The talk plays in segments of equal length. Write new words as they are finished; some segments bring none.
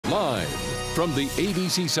Live from the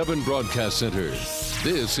ABC 7 Broadcast Center,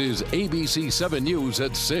 this is ABC 7 News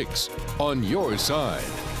at 6 on your side.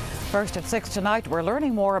 First at 6 tonight, we're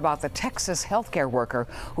learning more about the Texas healthcare worker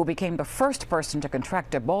who became the first person to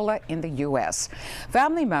contract Ebola in the U.S.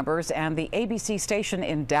 Family members and the ABC station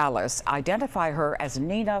in Dallas identify her as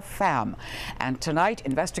Nina Pham. And tonight,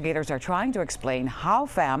 investigators are trying to explain how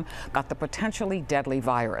Pham got the potentially deadly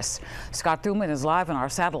virus. Scott Thuman is live in our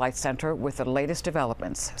satellite center with the latest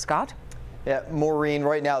developments. Scott? Yeah, Maureen,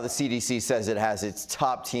 right now the CDC says it has its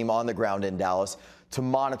top team on the ground in Dallas to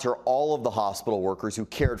monitor all of the hospital workers who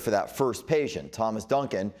cared for that first patient, Thomas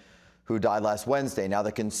Duncan, who died last Wednesday. Now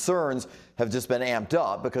the concerns have just been amped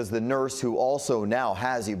up because the nurse, who also now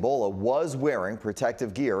has Ebola, was wearing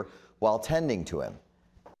protective gear while tending to him.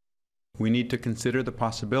 We need to consider the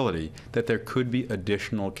possibility that there could be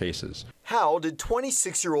additional cases. How did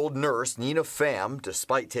 26-year-old nurse Nina Pham,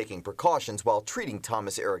 despite taking precautions while treating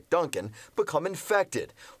Thomas Eric Duncan, become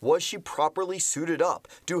infected? Was she properly suited up?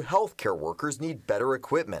 Do healthcare workers need better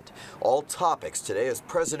equipment? All topics today as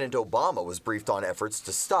President Obama was briefed on efforts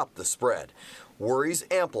to stop the spread. Worries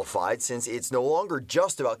amplified since it's no longer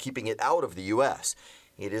just about keeping it out of the U.S.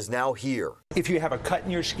 It is now here. If you have a cut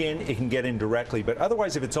in your skin, it can get in directly. But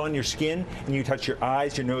otherwise, if it's on your skin and you touch your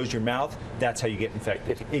eyes, your nose, your mouth, that's how you get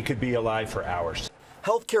infected. It could be alive for hours.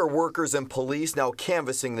 Healthcare workers and police now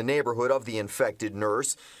canvassing the neighborhood of the infected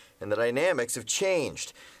nurse, and the dynamics have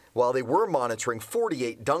changed. While they were monitoring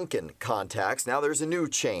 48 Duncan contacts, now there's a new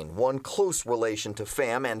chain, one close relation to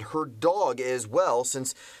Pham and her dog as well,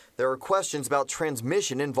 since there are questions about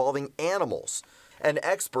transmission involving animals. And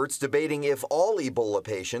experts debating if all Ebola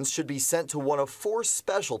patients should be sent to one of 4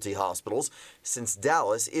 specialty hospitals, since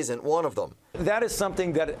Dallas isn't one of them. That is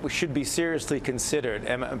something that should be seriously considered.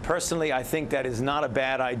 And personally, I think that is not a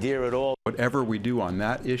bad idea at all. Whatever we do on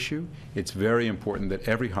that issue, it's very important that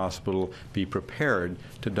every hospital be prepared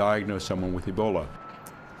to diagnose someone with Ebola.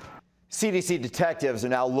 CDC detectives are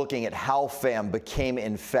now looking at how Pham became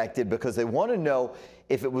infected because they want to know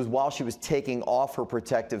if it was while she was taking off her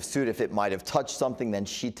protective suit, if it might have touched something, then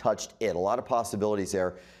she touched it. A lot of possibilities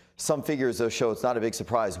there. Some figures, though, show it's not a big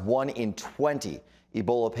surprise. 1 in 20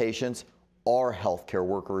 Ebola patients are healthcare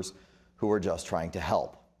workers who are just trying to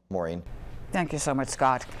help. Maureen. Thank you so much,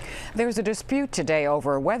 Scott. There's a dispute today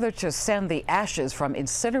over whether to send the ashes from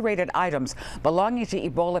incinerated items belonging to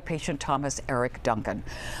Ebola patient Thomas Eric Duncan.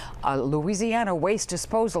 A Louisiana waste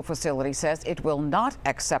disposal facility says it will not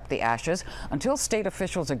accept the ashes until state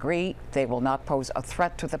officials agree they will not pose a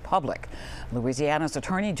threat to the public. Louisiana's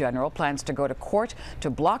Attorney General plans to go to court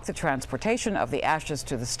to block the transportation of the ashes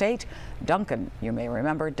to the state. Duncan, you may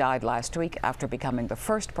remember, died last week after becoming the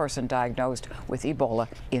first person diagnosed with Ebola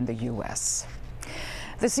in the U.S.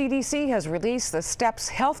 The CDC has released the steps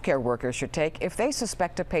healthcare workers should take if they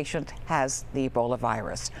suspect a patient has the Ebola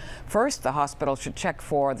virus. First, the hospital should check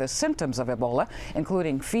for the symptoms of Ebola,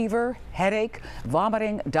 including fever, headache,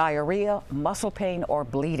 vomiting, diarrhea, muscle pain, or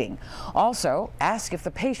bleeding. Also, ask if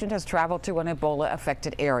the patient has traveled to an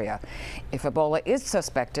Ebola-affected area. If Ebola is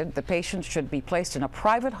suspected, the patient should be placed in a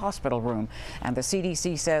private hospital room, and the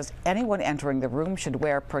CDC says anyone entering the room should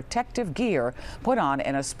wear protective gear put on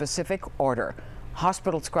in a specific order.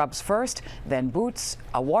 Hospital scrubs first, then boots,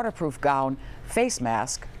 a waterproof gown, face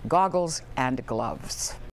mask, goggles, and gloves.